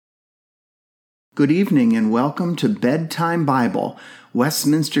Good evening and welcome to Bedtime Bible,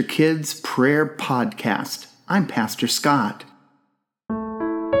 Westminster Kids Prayer Podcast. I'm Pastor Scott.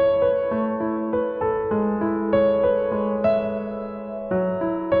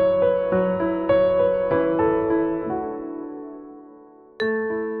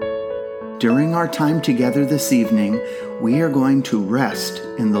 During our time together this evening, we are going to rest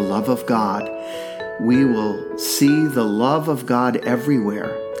in the love of God. We will see the love of God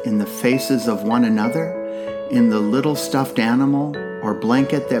everywhere, in the faces of one another, in the little stuffed animal or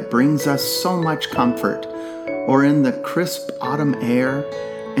blanket that brings us so much comfort, or in the crisp autumn air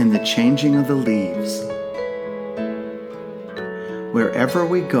and the changing of the leaves. Wherever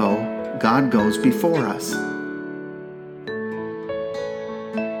we go, God goes before us.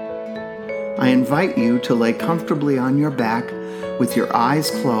 I invite you to lay comfortably on your back with your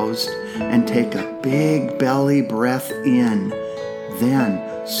eyes closed and take a big belly breath in. Then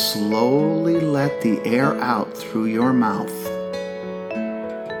slowly let the air out through your mouth.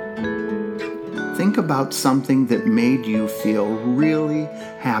 Think about something that made you feel really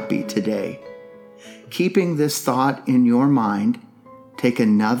happy today. Keeping this thought in your mind, take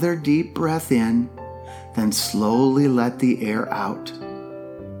another deep breath in, then slowly let the air out.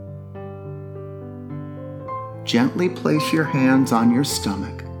 Gently place your hands on your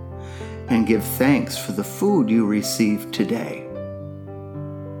stomach and give thanks for the food you received today.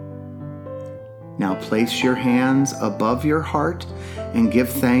 Now place your hands above your heart and give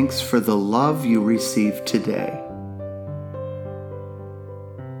thanks for the love you received today.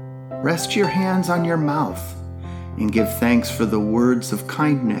 Rest your hands on your mouth and give thanks for the words of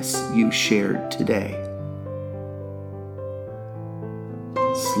kindness you shared today.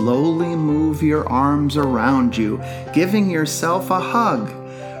 Slowly move your arms around you, giving yourself a hug,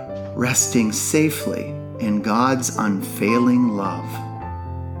 resting safely in God's unfailing love.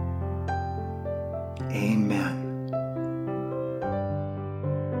 Amen.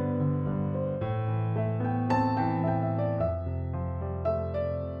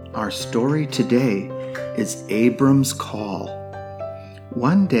 Our story today is Abram's call.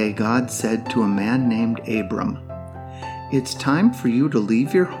 One day God said to a man named Abram, "It's time for you to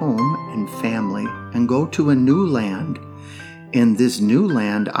leave your home and family and go to a new land. In this new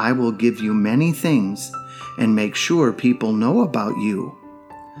land I will give you many things and make sure people know about you.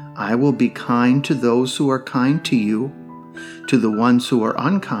 I will be kind to those who are kind to you. To the ones who are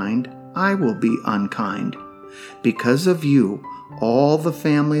unkind, I will be unkind. Because of you, all the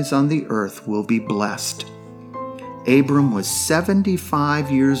families on the earth will be blessed." Abram was 75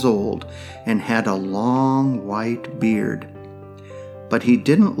 years old and had a long white beard. But he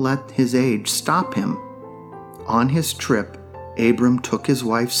didn't let his age stop him. On his trip, Abram took his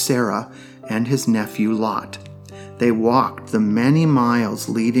wife Sarah and his nephew Lot. They walked the many miles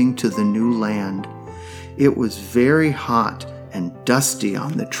leading to the new land. It was very hot and dusty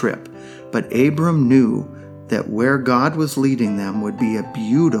on the trip, but Abram knew that where God was leading them would be a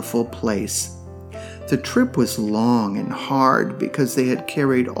beautiful place. The trip was long and hard because they had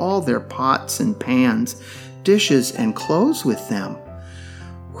carried all their pots and pans, dishes and clothes with them.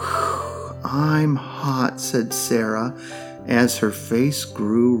 "Whew, I'm hot," said Sarah as her face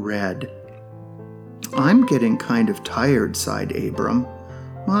grew red. "I'm getting kind of tired," sighed Abram.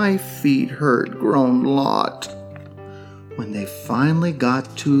 "My feet hurt," groaned Lot. When they finally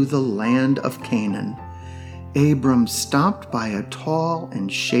got to the land of Canaan, Abram stopped by a tall and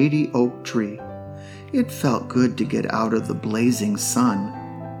shady oak tree. It felt good to get out of the blazing sun.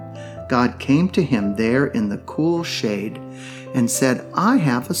 God came to him there in the cool shade and said, "I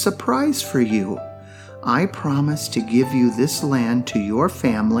have a surprise for you. I promise to give you this land to your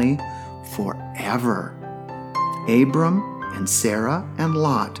family forever." Abram and Sarah and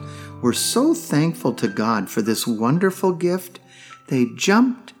Lot were so thankful to God for this wonderful gift, they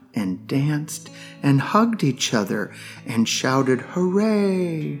jumped and danced and hugged each other and shouted,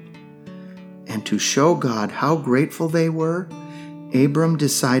 "Hooray!" And to show God how grateful they were, Abram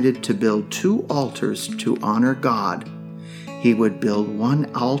decided to build 2 altars to honor God. He would build one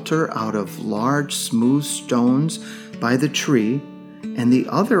altar out of large smooth stones by the tree, and the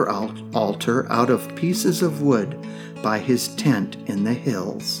other altar out of pieces of wood by his tent in the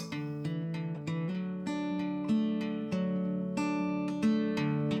hills.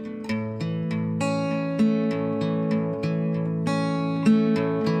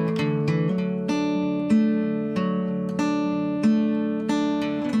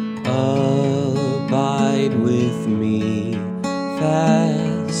 Abide with me,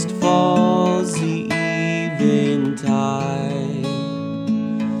 fast falls the eventide.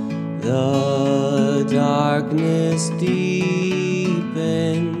 The darkness deepens,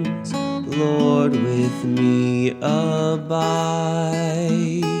 Lord. Lord, with me abide.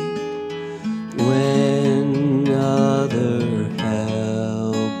 When other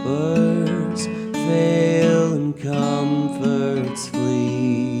helpers fail and comforts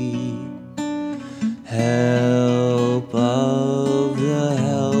flee, help of the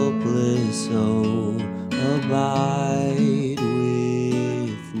helpless, oh, abide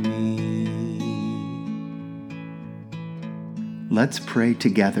with me. Let's pray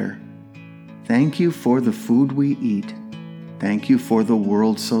together. Thank you for the food we eat. Thank you for the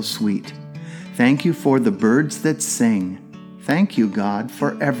world so sweet. Thank you for the birds that sing. Thank you, God,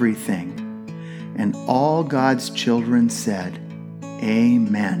 for everything. And all God's children said,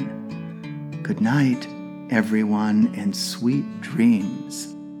 Amen. Good night, everyone, and sweet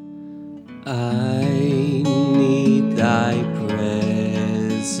dreams. I need thy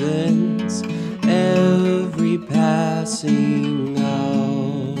presence every passing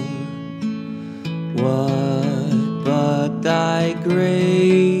hour. What but thy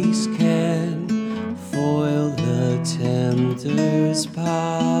grace can foil the tempter's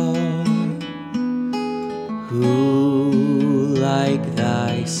power? Who like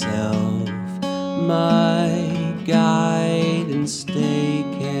thyself my guide and stay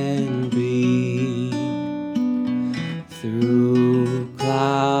can be? Through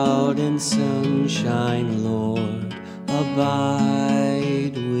cloud and sunshine, Lord,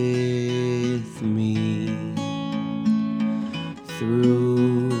 abide with me.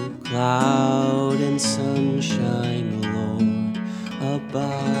 Through cloud and sunshine, Lord,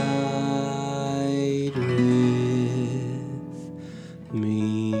 abide with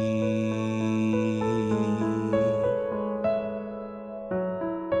me.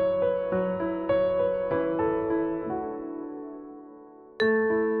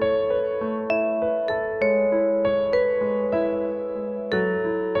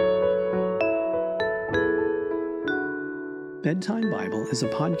 Bedtime Bible is a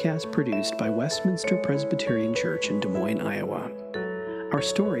podcast produced by Westminster Presbyterian Church in Des Moines, Iowa. Our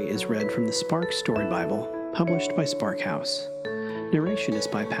story is read from the Spark Story Bible, published by Spark House. Narration is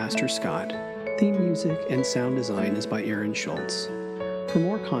by Pastor Scott. Theme music and sound design is by Aaron Schultz. For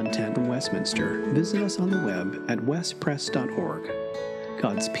more content from Westminster, visit us on the web at westpress.org.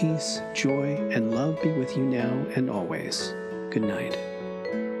 God's peace, joy, and love be with you now and always. Good night.